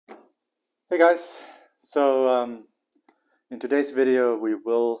Hey guys, in today's video we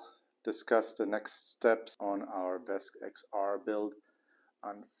will discuss the next steps on our VESC XR build.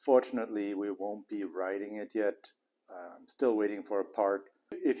 Unfortunately, we won't be writing it yet. I'm still waiting for a part.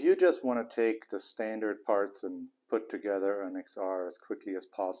 If you just want to take the standard parts and put together an XR as quickly as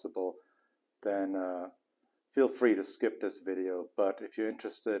possible, then feel free to skip this video. But if you're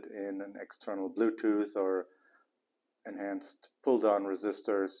interested in an external Bluetooth or enhanced pull-down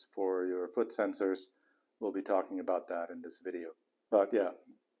resistors for your foot sensors, we'll be talking about that in this video. But yeah,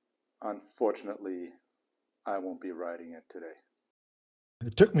 unfortunately, I won't be writing it today.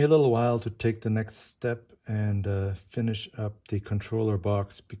 It took me a little while to take the next step and finish up the controller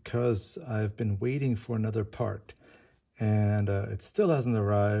box because I've been waiting for another part, and it still hasn't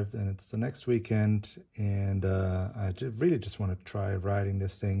arrived, and it's the next weekend, and I really just want to try writing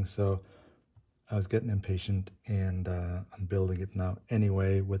this thing. So I was getting impatient, and I'm building it now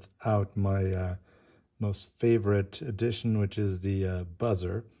anyway without my most favorite addition, which is the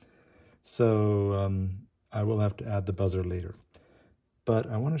buzzer. So I will have to add the buzzer later. But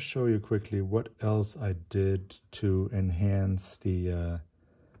I want to show you quickly what else I did to enhance the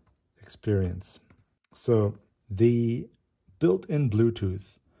experience. So the built-in Bluetooth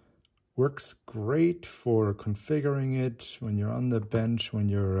works great for configuring it when you're on the bench, when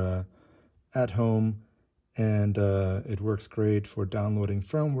you're at home, and it works great for downloading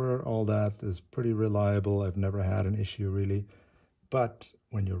firmware. All that is pretty reliable. I've never had an issue really. But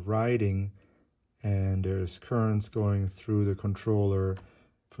when you're riding and there's currents going through the controller,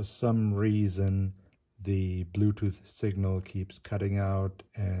 for some reason the Bluetooth signal keeps cutting out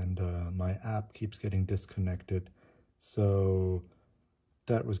and my app keeps getting disconnected. So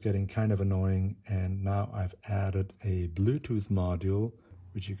that was getting kind of annoying, and now I've added a Bluetooth module,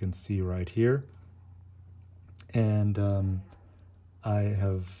 which you can see right here. And I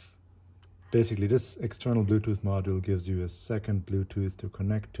have basically, this external Bluetooth module gives you a second Bluetooth to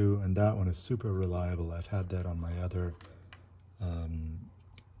connect to, and that one is super reliable. I've had that on my other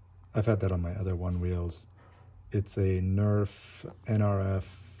OneWheels. It's a Nerf NRF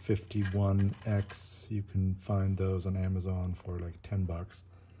 51X. You can find those on Amazon for like 10 bucks.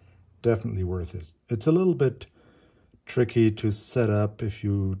 Definitely worth it. It's a little bit tricky to set up if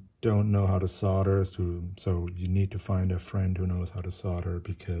you don't know how to solder, so you need to find a friend who knows how to solder,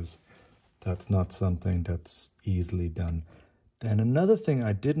 because that's not something that's easily done. Then another thing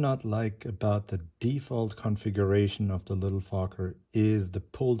I did not like about the default configuration of the little Fokker is the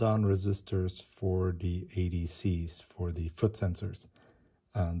pull-down resistors for the ADCs, for the foot sensors.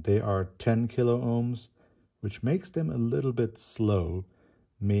 They are 10 kilo ohms, which makes them a little bit slow,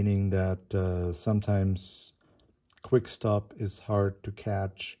 meaning that sometimes quick stop is hard to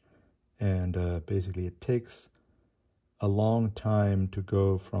catch, and basically it takes a long time to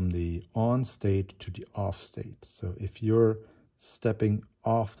go from the on state to the off state. So if you're stepping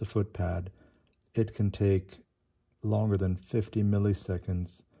off the foot pad, it can take longer than 50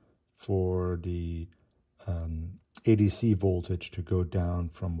 milliseconds for the ADC voltage to go down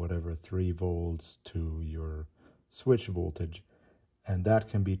from whatever 3 volts to your switch voltage, and that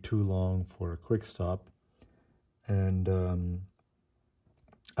can be too long for a quick stop. And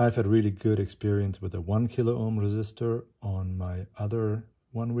I've had really good experience with a 1 kilo ohm resistor on my other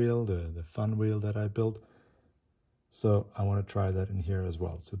OneWheel, the fun wheel that I built. So I want to try that in here as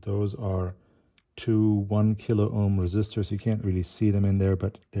well. So those are two 1 kilo ohm resistors. You can't really see them in there,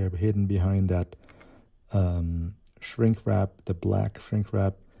 but they're hidden behind that shrink wrap, the black shrink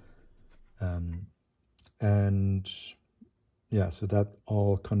wrap. And yeah, so that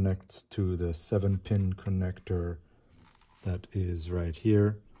all connects to the 7-pin connector that is right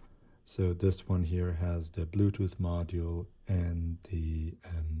here. So this one here has the Bluetooth module and the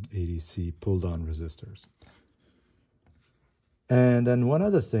ADC pull-down resistors. And then one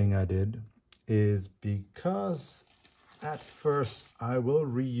other thing I did is, because at first I will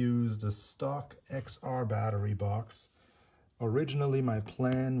reuse the stock XR battery box. Originally my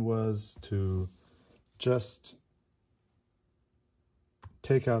plan was to just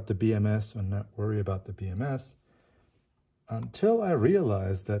take out the BMS and not worry about the BMS, until I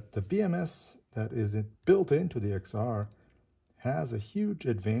realized that the BMS that is built into the XR has a huge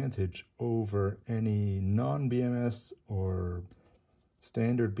advantage over any non-BMS or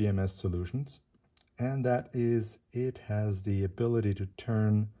standard BMS solutions, and that is it has the ability to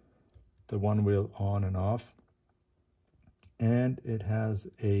turn the OneWheel on and off, and it has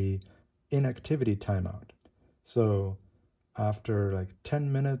a inactivity timeout. So after like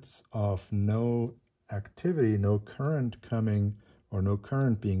 10 minutes of no activity, no current coming or no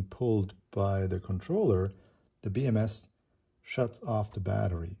current being pulled by the controller, the BMS shuts off the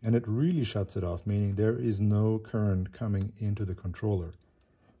battery, and it really shuts it off, meaning there is no current coming into the controller.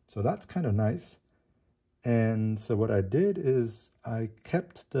 So that's kind of nice. And so what I did is I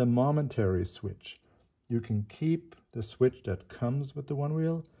kept the momentary switch. You can keep the switch that comes with the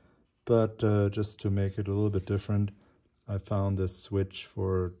OneWheel, but just to make it a little bit different, I found this switch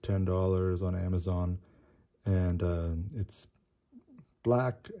for $10 on Amazon, and it's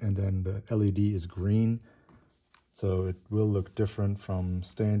black, and then the LED is green, so it will look different from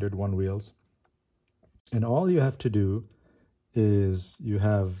standard OneWheels. And all you have to do is you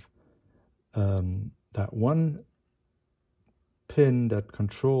have that one pin that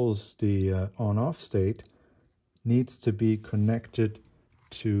controls the on-off state needs to be connected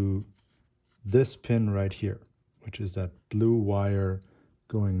to this pin right here, which is that blue wire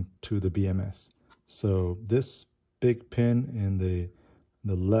going to the BMS. So this big pin in the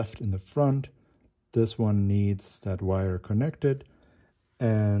left in the front, this one needs that wire connected,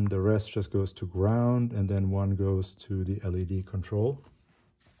 and the rest just goes to ground, and then one goes to the LED control,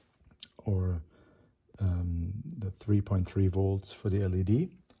 or the 3.3 volts for the LED.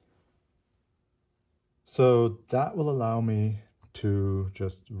 So that will allow me to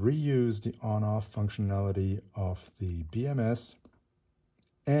just reuse the on-off functionality of the BMS,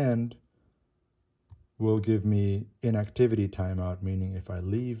 and will give me inactivity timeout, meaning if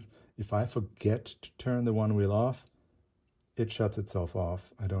I forget to turn the OneWheel off, it shuts itself off.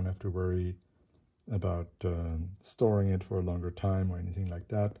 I don't have to worry about storing it for a longer time or anything like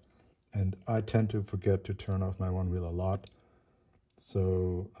that. And I tend to forget to turn off my OneWheel a lot.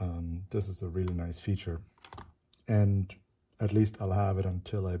 So this is a really nice feature. And at least I'll have it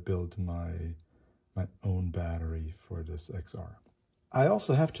until I build my own battery for this XR. I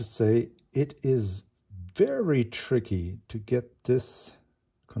also have to say it is very tricky to get this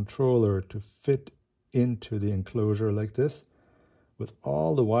controller to fit into the enclosure like this. With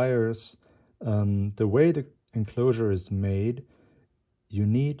all the wires, the way the enclosure is made, you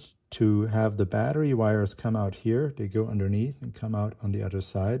need to have the battery wires come out here. They go underneath and come out on the other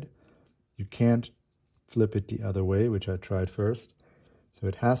side. You can't flip it the other way, which I tried first. So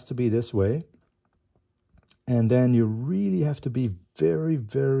it has to be this way. And then you really have to be very,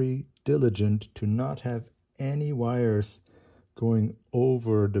 very diligent to not have any wires going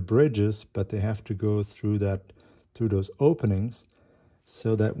over the bridges, but they have to go through those openings,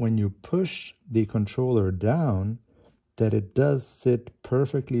 so that when you push the controller down, that it does sit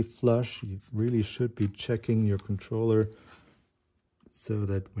perfectly flush. You really should be checking your controller so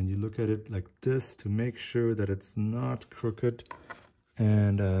that when you look at it like this, to make sure that it's not crooked.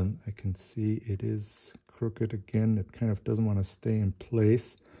 And I can see it is crooked again. It kind of doesn't want to stay in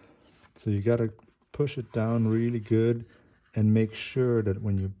place. So you got to push it down really good and make sure that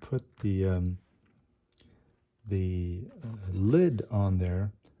when you put the lid on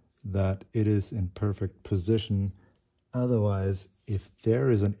there, that it is in perfect position. Otherwise, if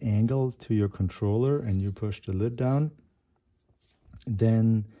there is an angle to your controller and you push the lid down,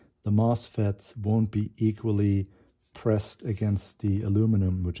 then the MOSFETs won't be equally pressed against the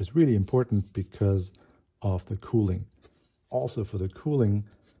aluminum, which is really important because of the cooling. Also for the cooling,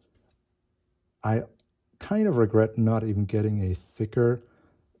 I kind of regret not even getting a thicker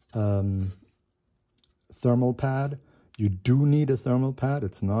thermal pad. You do need a thermal pad,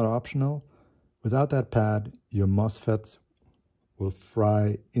 it's not optional. Without that pad, your MOSFETs will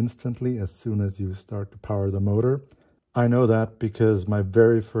fry instantly as soon as you start to power the motor. I know that because my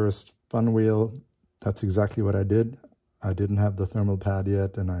very first OneWheel, that's exactly what I did. I didn't have the thermal pad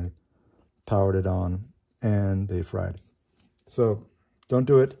yet, and I powered it on, and they fried. So don't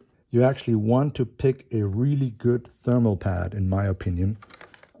do it. You actually want to pick a really good thermal pad, in my opinion.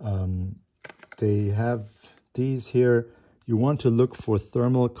 They have these here. You want to look for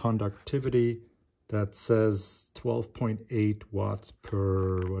thermal conductivity that says 12.8 watts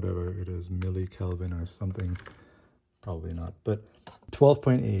per whatever it is, millikelvin or something. Probably not, but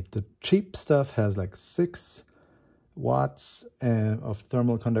 12.8. The cheap stuff has like 6 watts of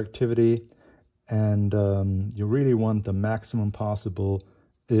thermal conductivity, and you really want the maximum possible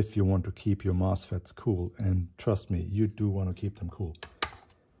if you want to keep your MOSFETs cool. And trust me, you do want to keep them cool.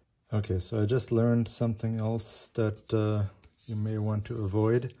 Okay, so I just learned something else that you may want to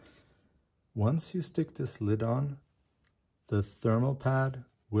avoid. Once you stick this lid on, the thermal pad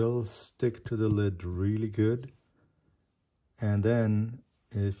will stick to the lid really good. And then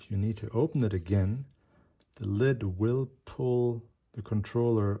if you need to open it again, the lid will pull the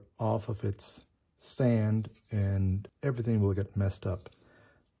controller off of its stand and everything will get messed up.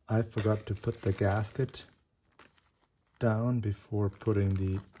 I forgot to put the gasket down before putting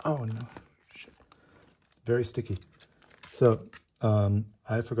the, oh no, shit, very sticky. So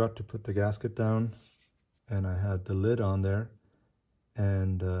I forgot to put the gasket down, and I had the lid on there,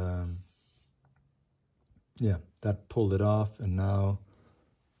 and yeah, that pulled it off, and now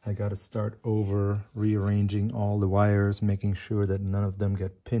I got to start over rearranging all the wires, making sure that none of them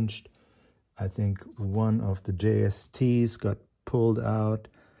get pinched. I think one of the JSTs got pulled out.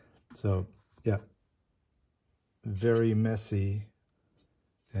 So yeah, very messy,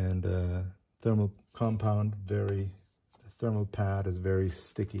 and thermal compound, the thermal pad is very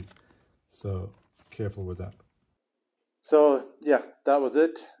sticky. So careful with that. So yeah, that was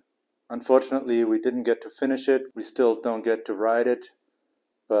it. Unfortunately, we didn't get to finish it. We still don't get to ride it,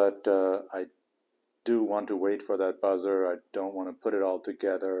 but I do want to wait for that buzzer. I don't want to put it all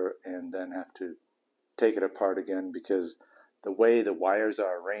together and then have to take it apart again, because the way the wires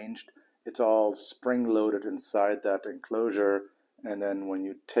are arranged, it's all spring loaded inside that enclosure, and then when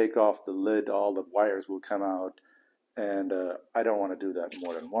you take off the lid, all the wires will come out, and I don't want to do that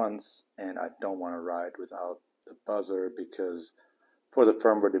more than once, and I don't want to ride without the buzzer, because for the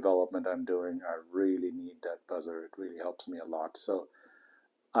firmware development I'm doing, I really need that buzzer. It really helps me a lot, so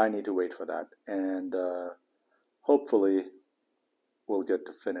I need to wait for that, and hopefully we'll get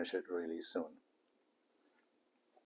to finish it really soon.